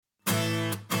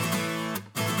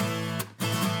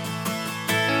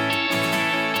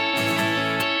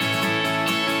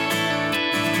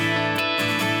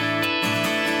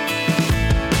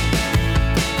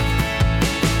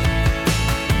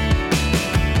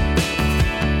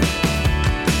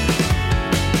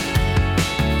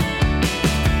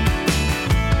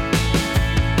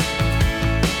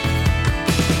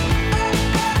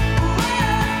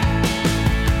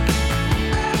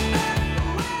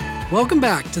Welcome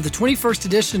back to the 21st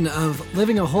edition of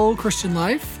Living a Whole Christian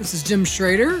Life. This is Jim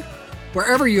Schrader.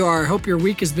 Wherever you are, I hope your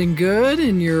week has been good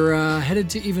and you're headed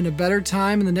to even a better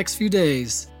time in the next few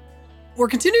days. We're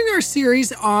continuing our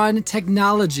series on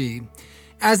technology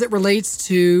as it relates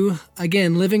to,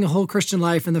 again, living a whole Christian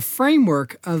life in the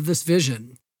framework of this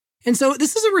vision. And so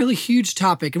this is a really huge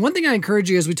topic. And one thing I encourage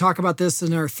you as we talk about this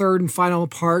in our third and final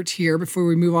part here before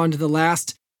we move on to the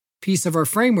last piece of our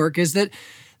framework is that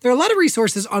there are a lot of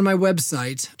resources on my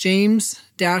website,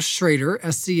 james-schroeder,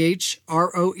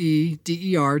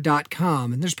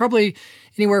 schroeder.com. And there's probably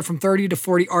anywhere from 30 to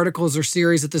 40 articles or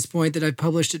series at this point that I've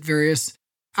published at various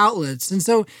outlets. And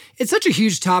so it's such a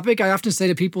huge topic. I often say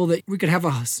to people that we could have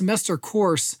a semester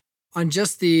course on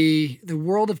just the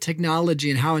world of technology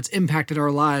and how it's impacted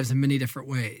our lives in many different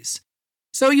ways.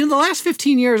 So, the last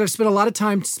 15 years, I've spent a lot of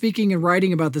time speaking and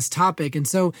writing about this topic. And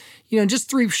so, in just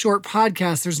 3 short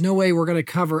podcasts, there's no way we're going to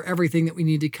cover everything that we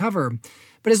need to cover.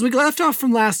 But as we left off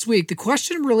from last week, the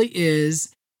question really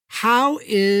is, how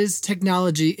is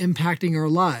technology impacting our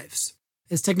lives?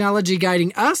 Is technology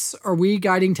guiding us, or are we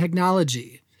guiding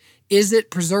technology? Is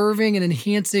it preserving and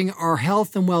enhancing our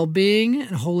health and well-being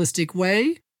in a holistic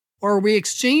way? Or are we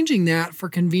exchanging that for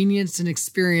convenience and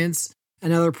experience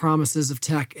and other promises of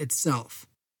tech itself?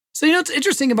 So, it's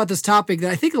interesting about this topic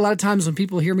that I think a lot of times when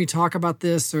people hear me talk about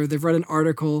this or they've read an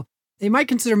article, they might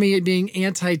consider me being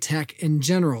anti-tech in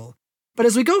general. But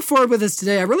as we go forward with this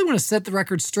today, I really want to set the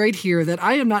record straight here that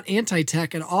I am not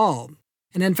anti-tech at all.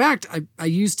 And in fact, I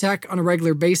use tech on a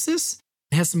regular basis.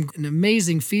 It has some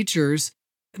amazing features.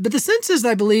 But the sense is that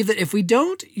I believe that if we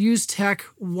don't use tech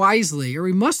wisely, or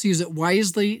we must use it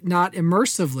wisely, not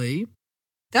immersively,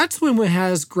 that's when it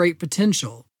has great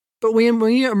potential. But when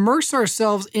we immerse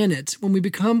ourselves in it, when we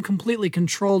become completely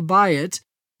controlled by it,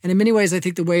 and in many ways I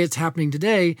think the way it's happening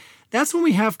today, that's when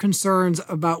we have concerns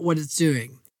about what it's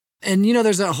doing. And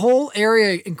there's a whole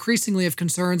area increasingly of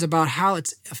concerns about how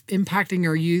it's impacting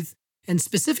our youth and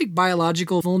specific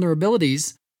biological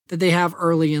vulnerabilities that they have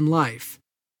early in life.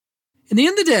 In the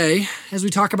end of the day, as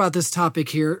we talk about this topic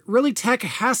here, really tech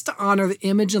has to honor the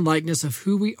image and likeness of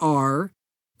who we are,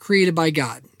 created by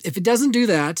God. If it doesn't do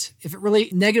that, if it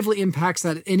really negatively impacts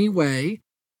that in any way,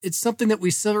 it's something that we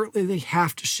certainly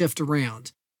have to shift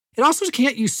around. It also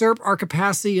can't usurp our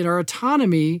capacity and our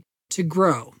autonomy to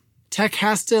grow. Tech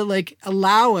has to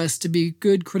allow us to be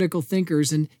good critical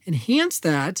thinkers and enhance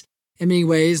that in many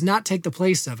ways, not take the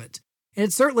place of it. And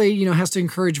it certainly, has to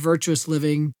encourage virtuous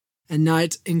living and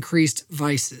not increased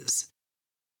vices.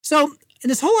 So, in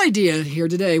this whole idea here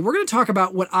today, we're going to talk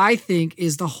about what I think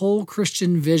is the whole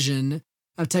Christian vision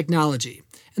of technology.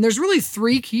 And there's really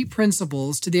 3 key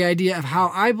principles to the idea of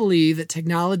how I believe that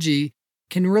technology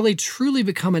can really truly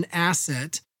become an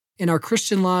asset in our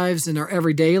Christian lives and our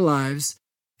everyday lives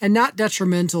and not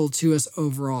detrimental to us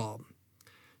overall.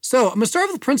 So I'm going to start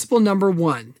with principle number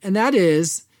 1, and that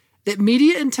is that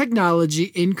media and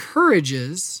technology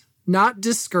encourages, not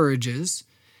discourages,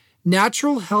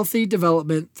 natural, healthy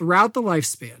development throughout the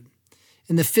lifespan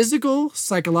in the physical,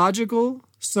 psychological,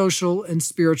 social, and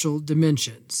spiritual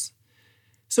dimensions.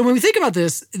 So when we think about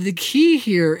this, the key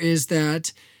here is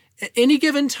that at any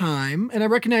given time, and I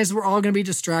recognize we're all going to be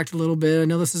distracted a little bit. I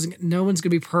know no one's going to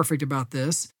be perfect about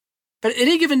this, but at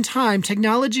any given time,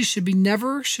 technology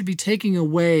never should be taking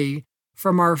away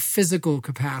from our physical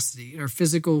capacity, our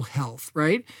physical health,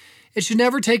 right? It should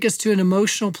never take us to an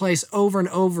emotional place over and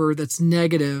over that's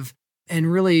negative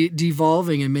and really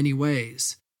devolving in many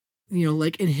ways.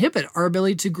 Inhibit our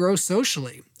ability to grow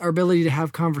socially, our ability to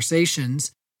have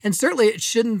conversations. And certainly it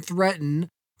shouldn't threaten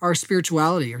our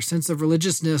spirituality, our sense of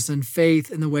religiousness and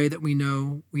faith in the way that we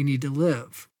know we need to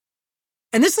live.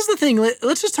 And this is the thing.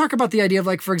 Let's just talk about the idea of,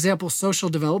 for example, social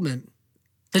development.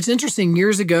 It's interesting,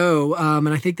 years ago, and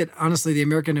I think that honestly the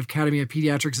American Academy of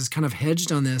Pediatrics has kind of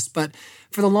hedged on this, but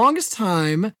for the longest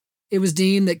time, it was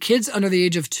deemed that kids under the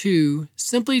age of 2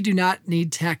 simply do not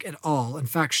need tech at all. In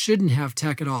fact, shouldn't have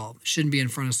tech at all. Shouldn't be in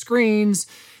front of screens,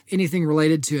 anything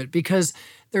related to it, because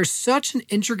there's such an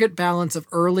intricate balance of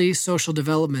early social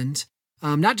development,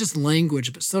 not just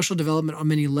language, but social development on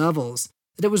many levels,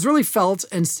 that it was really felt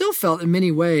and still felt in many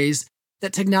ways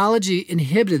that technology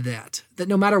inhibited that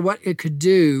no matter what it could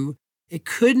do, it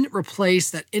couldn't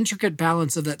replace that intricate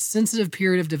balance of that sensitive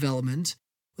period of development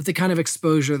with the kind of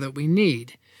exposure that we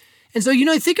need. And so,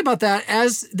 think about that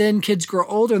as then kids grow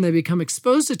older and they become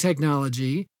exposed to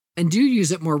technology and do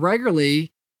use it more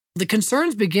regularly, the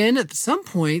concerns begin at some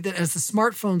point that as the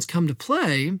smartphones come to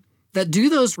play, that do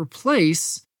those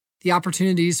replace the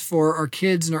opportunities for our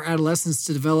kids and our adolescents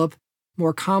to develop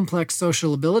more complex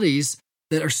social abilities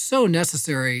that are so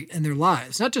necessary in their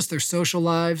lives, not just their social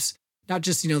lives, not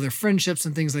just, their friendships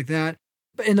and things like that,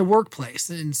 but in the workplace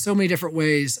in so many different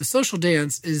ways. The social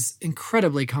dance is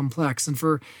incredibly complex. And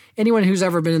for anyone who's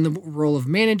ever been in the role of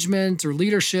management or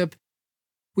leadership,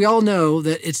 we all know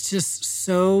that it's just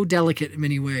so delicate in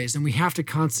many ways, and we have to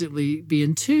constantly be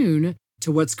in tune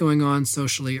to what's going on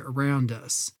socially around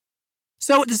us.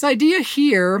 So this idea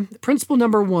here, principle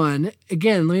number 1,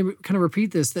 again, let me kind of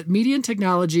repeat this, that media and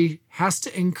technology has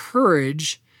to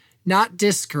encourage, not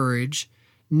discourage,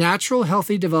 natural,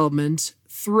 healthy development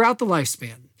throughout the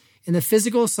lifespan in the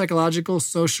physical, psychological,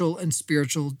 social, and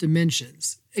spiritual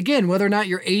dimensions. Again, whether or not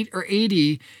you're 8 or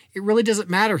 80, it really doesn't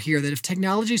matter here that if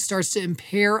technology starts to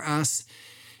impair us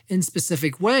in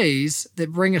specific ways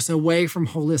that bring us away from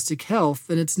holistic health,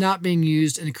 then it's not being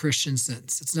used in a Christian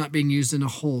sense. It's not being used in a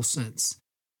whole sense.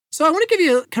 So I want to give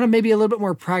you kind of maybe a little bit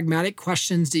more pragmatic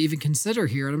questions to even consider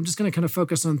here. And I'm just going to kind of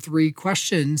focus on 3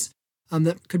 questions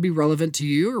that could be relevant to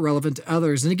you or relevant to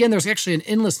others. And again, there's actually an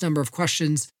endless number of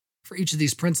questions for each of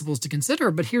these principles to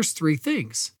consider, but here's 3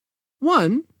 things.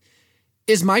 1,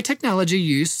 is my technology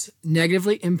use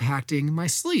negatively impacting my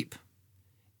sleep?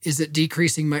 Is it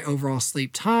decreasing my overall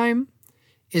sleep time?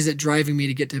 Is it driving me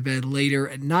to get to bed later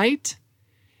at night?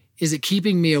 Is it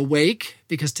keeping me awake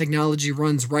because technology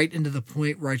runs right into the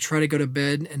point where I try to go to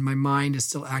bed and my mind is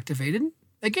still activated?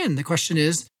 Again, the question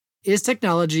is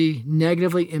technology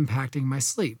negatively impacting my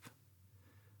sleep?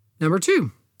 Number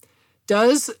 2,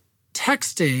 does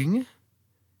texting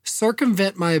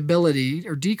circumvent my ability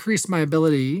or decrease my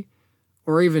ability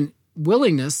or even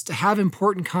willingness to have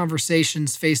important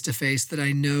conversations face-to-face that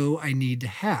I know I need to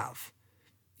have?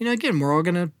 Again, we're all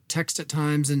going to text at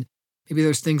times, and maybe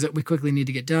there's things that we quickly need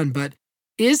to get done, but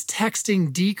is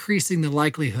texting decreasing the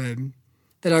likelihood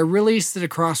that I really sit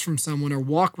across from someone or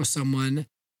walk with someone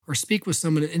or speak with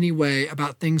someone in any way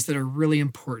about things that are really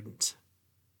important?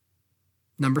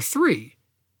 Number 3,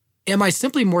 am I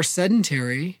simply more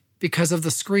sedentary because of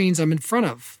the screens I'm in front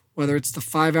of, whether it's the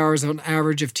 5 hours on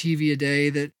average of TV a day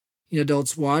that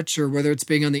adults watch, or whether it's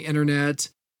being on the internet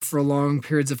for long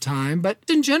periods of time? But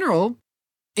in general,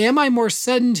 am I more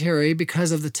sedentary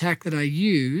because of the tech that I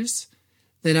use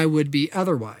than I would be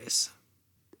otherwise?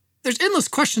 There's endless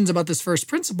questions about this first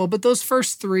principle, but those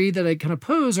first 3 that I kind of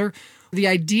pose are the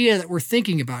idea that we're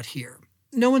thinking about here.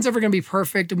 No one's ever going to be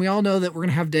perfect, and we all know that we're going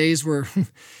to have days where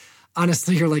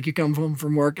honestly, you're like, you come home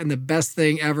from work and the best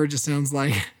thing ever just sounds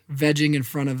like vegging in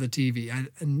front of the TV.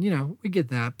 We get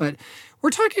that. But we're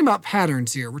talking about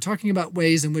patterns here. We're talking about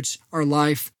ways in which our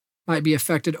life might be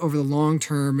affected over the long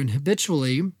term and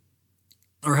habitually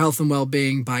our health and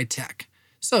well-being by tech.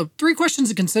 So 3 questions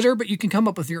to consider, but you can come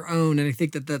up with your own. And I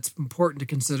think that that's important to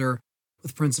consider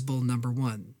with principle number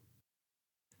 1.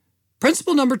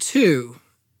 Principle number 2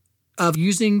 of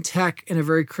using tech in a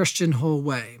very Christian whole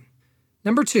way.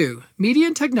 Number 2, media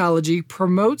and technology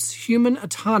promotes human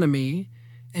autonomy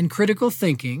and critical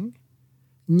thinking,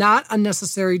 not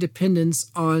unnecessary dependence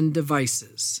on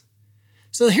devices.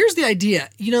 So here's the idea.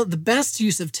 The best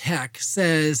use of tech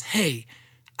says, hey,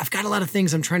 I've got a lot of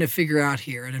things I'm trying to figure out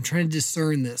here, and I'm trying to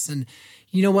discern this. And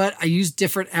you know what? I use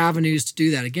different avenues to do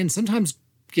that. Again, sometimes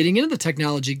getting into the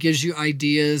technology gives you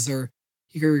ideas or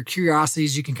your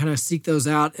curiosities. You can kind of seek those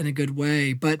out in a good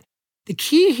way. But the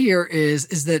key here is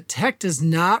that tech does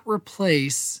not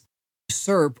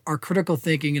usurp our critical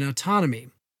thinking and autonomy,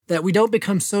 that we don't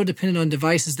become so dependent on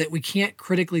devices that we can't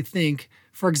critically think.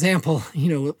 For example,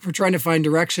 if we're trying to find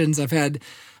directions, I've had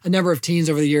a number of teens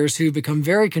over the years who become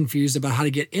very confused about how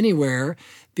to get anywhere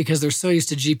because they're so used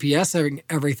to GPS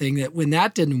everything that when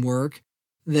that didn't work,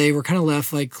 they were kind of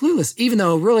left like clueless, even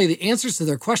though really the answers to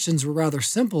their questions were rather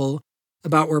simple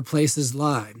about where places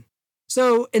lie.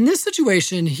 So in this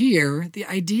situation here, the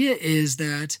idea is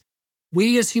that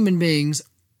we as human beings,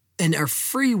 and our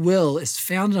free will is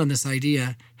founded on this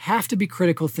idea, have to be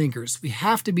critical thinkers. We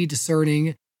have to be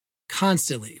discerning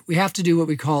constantly. We have to do what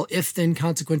we call if-then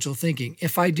consequential thinking.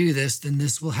 If I do this, then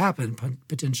this will happen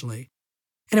potentially.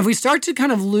 And if we start to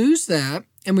kind of lose that,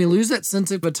 and we lose that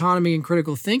sense of autonomy and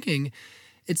critical thinking,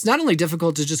 it's not only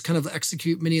difficult to just kind of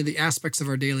execute many of the aspects of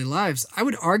our daily lives. I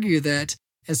would argue that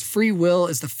as free will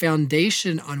is the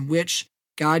foundation on which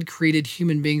God created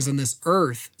human beings on this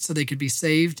earth so they could be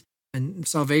saved and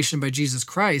salvation by Jesus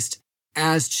Christ,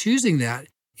 as choosing that,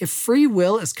 if free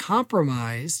will is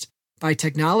compromised by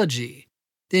technology,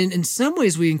 then in some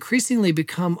ways we increasingly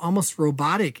become almost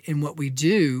robotic in what we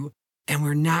do, and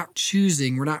we're not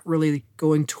choosing, we're not really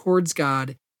going towards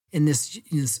God in this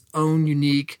own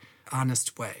unique,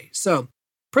 honest way. So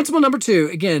principle number 2,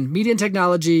 again, media and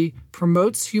technology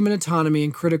promotes human autonomy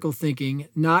and critical thinking,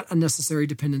 not unnecessary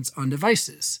dependence on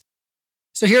devices.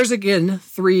 So here's again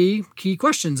 3 key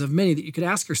questions of many that you could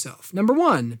ask yourself. Number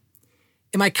 1,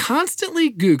 am I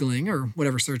constantly Googling, or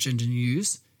whatever search engine you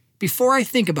use, before I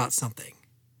think about something?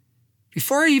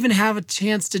 Before I even have a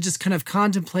chance to just kind of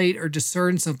contemplate or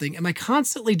discern something, am I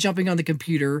constantly jumping on the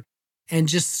computer and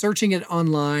just searching it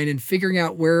online and figuring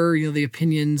out where, the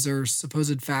opinions or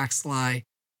supposed facts lie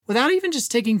without even just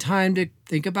taking time to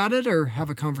think about it or have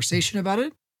a conversation about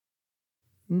it?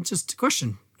 And just a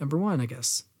question. Number 1, I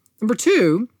guess. Number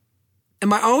 2,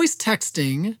 am I always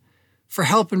texting for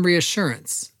help and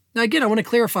reassurance? Now, again, I want to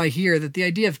clarify here that the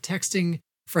idea of texting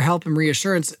for help and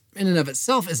reassurance in and of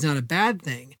itself is not a bad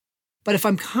thing. But if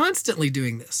I'm constantly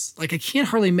doing this, like I can't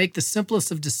hardly make the simplest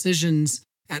of decisions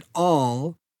at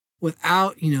all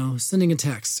without, sending a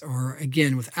text, or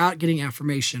again, without getting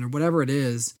affirmation or whatever it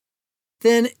is,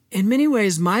 then in many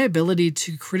ways, my ability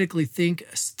to critically think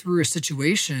through a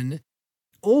situation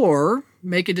or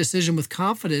make a decision with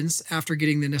confidence after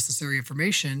getting the necessary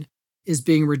information is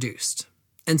being reduced.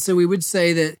 And so we would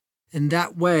say that in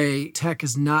that way, tech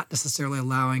is not necessarily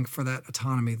allowing for that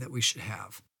autonomy that we should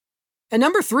have. And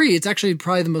number 3, it's actually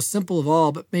probably the most simple of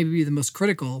all, but maybe the most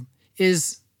critical,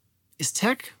 is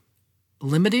tech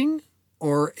limiting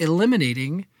or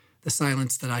eliminating the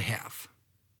silence that I have?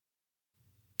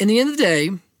 In the end of the day,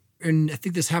 and I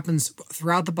think this happens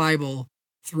throughout the Bible,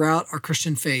 throughout our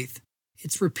Christian faith,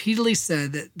 it's repeatedly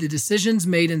said that the decisions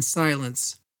made in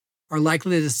silence are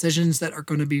likely the decisions that are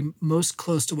going to be most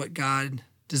close to what God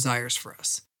desires for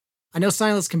us. I know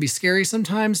silence can be scary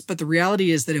sometimes, but the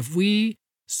reality is that if we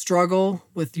struggle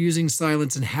with using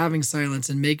silence and having silence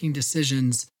and making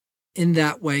decisions in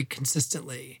that way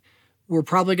consistently, we're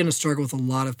probably going to struggle with a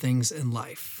lot of things in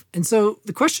life. And so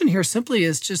the question here simply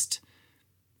is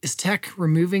tech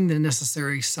removing the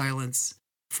necessary silence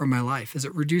from my life? Is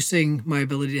it reducing my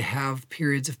ability to have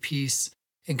periods of peace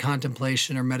and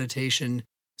contemplation or meditation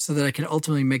so that I can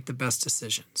ultimately make the best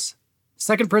decisions?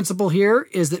 Second principle here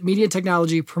is that media and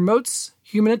technology promotes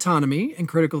human autonomy and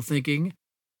critical thinking,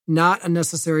 not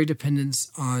unnecessary dependence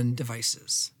on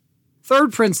devices.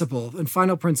 Third principle and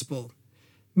final principle,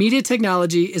 media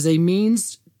technology is a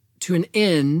means to an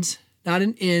end, not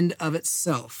an end of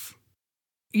itself.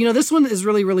 This one is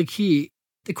really, really key.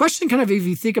 The question kind of, if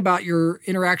you think about your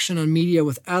interaction on media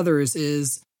with others,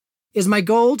 is my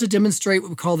goal to demonstrate what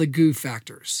we call the GOO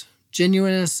factors: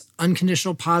 genuineness,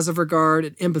 unconditional positive regard,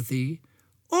 and empathy?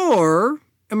 Or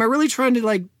am I really trying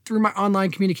to, through my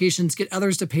online communications, get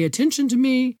others to pay attention to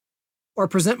me or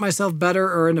present myself better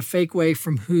or in a fake way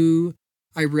from who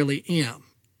I really am?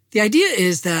 The idea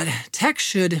is that tech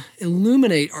should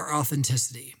illuminate our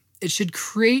authenticity. It should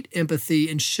create empathy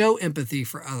and show empathy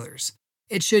for others.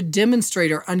 It should demonstrate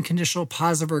our unconditional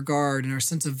positive regard and our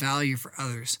sense of value for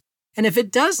others. And if it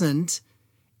doesn't,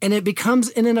 and it becomes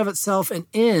in and of itself an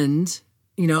end,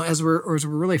 as we're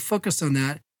really focused on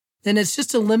that, then it's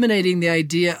just eliminating the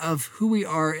idea of who we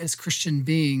are as Christian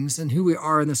beings and who we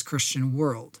are in this Christian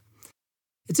world.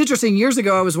 It's interesting. Years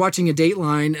ago, I was watching a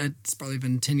Dateline. It's probably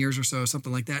been 10 years or so,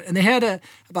 something like that. And they had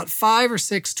about 5 or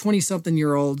 6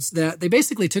 20-something-year-olds that they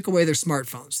basically took away their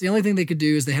smartphones. The only thing they could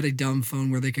do is they had a dumb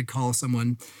phone where they could call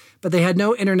someone. But they had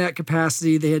no internet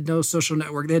capacity. They had no social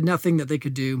network. They had nothing that they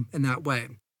could do in that way.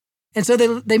 And so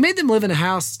they made them live in a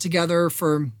house together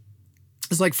for, it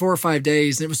was like 4 or 5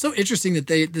 days. And it was so interesting that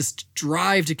this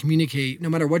drive to communicate, no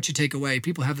matter what you take away,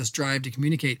 people have this drive to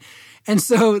communicate. And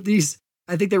so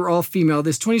I think they were all female.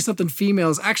 These 20-something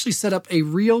females actually set up a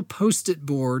real Post-it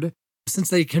board since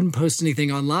they couldn't post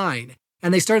anything online.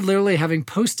 And they started literally having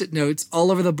Post-it notes all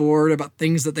over the board about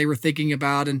things that they were thinking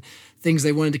about and things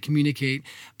they wanted to communicate.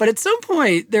 But at some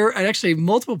point, there were actually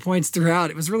multiple points throughout,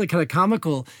 it was really kind of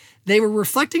comical. They were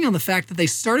reflecting on the fact that they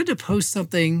started to post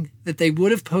something that they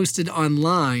would have posted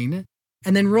online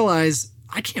and then realized,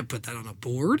 I can't put that on a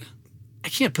board. I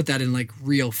can't put that in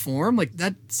real form.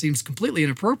 That seems completely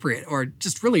inappropriate or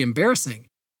just really embarrassing.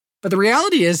 But the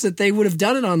reality is that they would have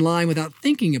done it online without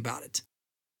thinking about it.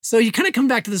 So you kind of come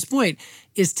back to this point.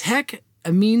 Is tech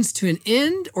a means to an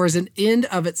end or is it an end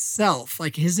of itself?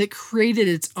 Has it created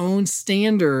its own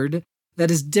standard that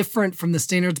is different from the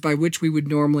standards by which we would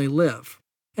normally live?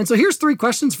 And so here's 3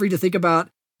 questions for you to think about.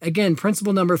 Again,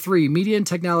 principle number 3, media and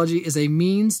technology is a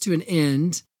means to an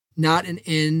end, not an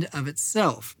end of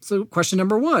itself. So question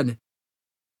number 1,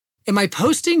 am I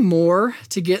posting more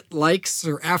to get likes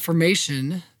or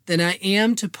affirmation than I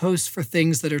am to post for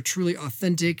things that are truly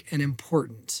authentic and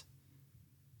important?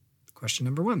 Question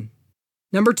number 1.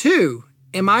 Number 2,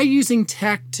 am I using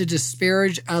tech to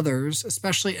disparage others,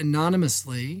 especially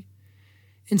anonymously,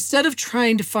 instead of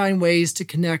trying to find ways to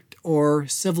connect or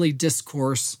civilly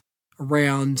discourse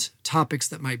around topics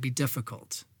that might be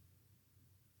difficult?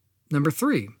 Number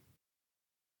 3,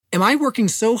 am I working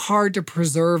so hard to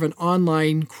preserve an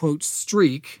online, quote,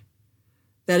 streak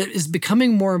that it is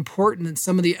becoming more important than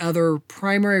some of the other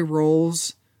primary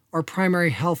roles or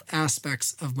primary health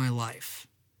aspects of my life?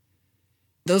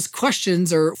 Those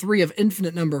questions are 3 of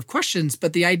infinite number of questions,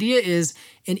 but the idea is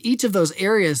in each of those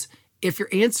areas, if you're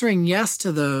answering yes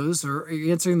to those or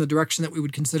you're answering the direction that we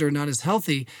would consider not as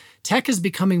healthy, tech is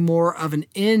becoming more of an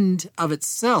end of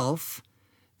itself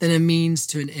than a means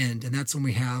to an end. And that's when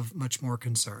we have much more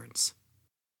concerns.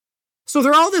 So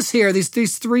they're all this here,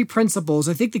 these 3 principles.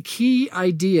 I think the key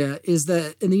idea is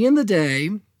that in the end of the day,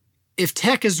 if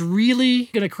tech is really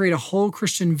going to create a whole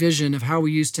Christian vision of how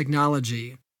we use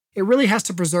technology, it really has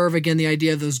to preserve, again, the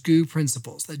idea of those GOO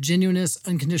principles, that genuineness,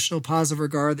 unconditional positive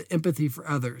regard, the empathy for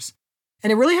others.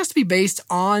 And it really has to be based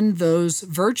on those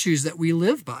virtues that we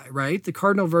live by, right? The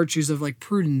cardinal virtues of like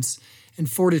prudence and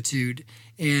fortitude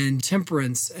and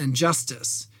temperance and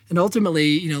justice. And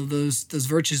ultimately, those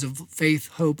virtues of faith,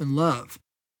 hope, and love.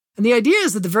 And the idea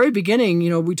is at the very beginning,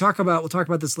 we'll talk about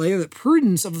this later, that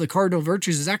prudence of the cardinal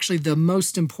virtues is actually the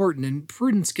most important, and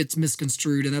prudence gets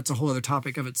misconstrued, and that's a whole other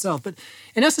topic of itself. But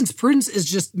in essence, prudence is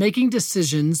just making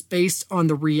decisions based on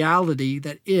the reality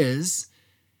that is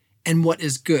and what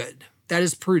is good. That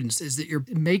is prudence, is that you're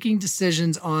making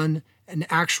decisions on an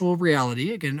actual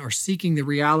reality, again, or seeking the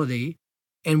reality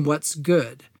and what's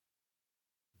good.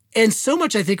 And so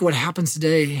much, I think, what happens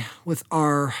today with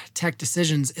our tech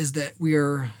decisions is that we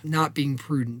are not being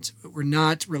prudent. We're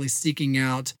not really seeking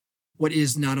out what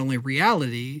is not only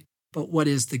reality, but what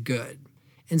is the good.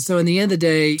 And so in the end of the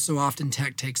day, so often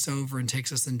tech takes over and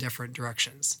takes us in different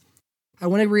directions. I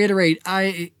want to reiterate,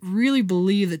 I really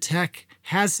believe that tech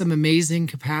has some amazing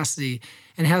capacity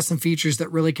and has some features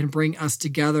that really can bring us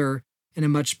together in a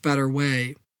much better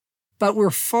way. But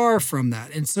we're far from that.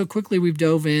 And so quickly we've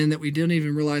dove in that we didn't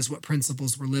even realize what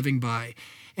principles we're living by.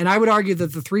 And I would argue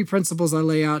that the 3 principles I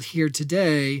lay out here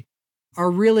today are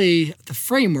really the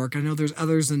framework. I know there's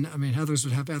others, and others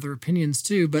would have other opinions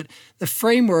too, but the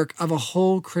framework of a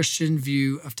whole Christian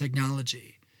view of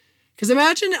technology. Because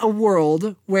imagine a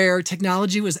world where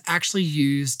technology was actually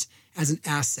used as an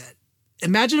asset.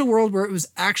 Imagine a world where it was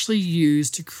actually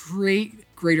used to create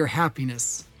greater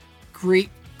happiness,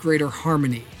 create greater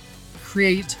harmony,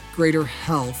 create greater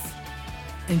health,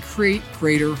 and create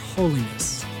greater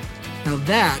holiness. Now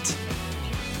that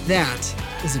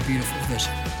is a beautiful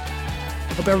vision.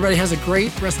 Hope everybody has a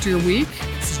great rest of your week.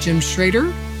 This is Jim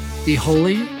Schrader. Be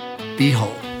holy, be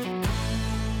whole.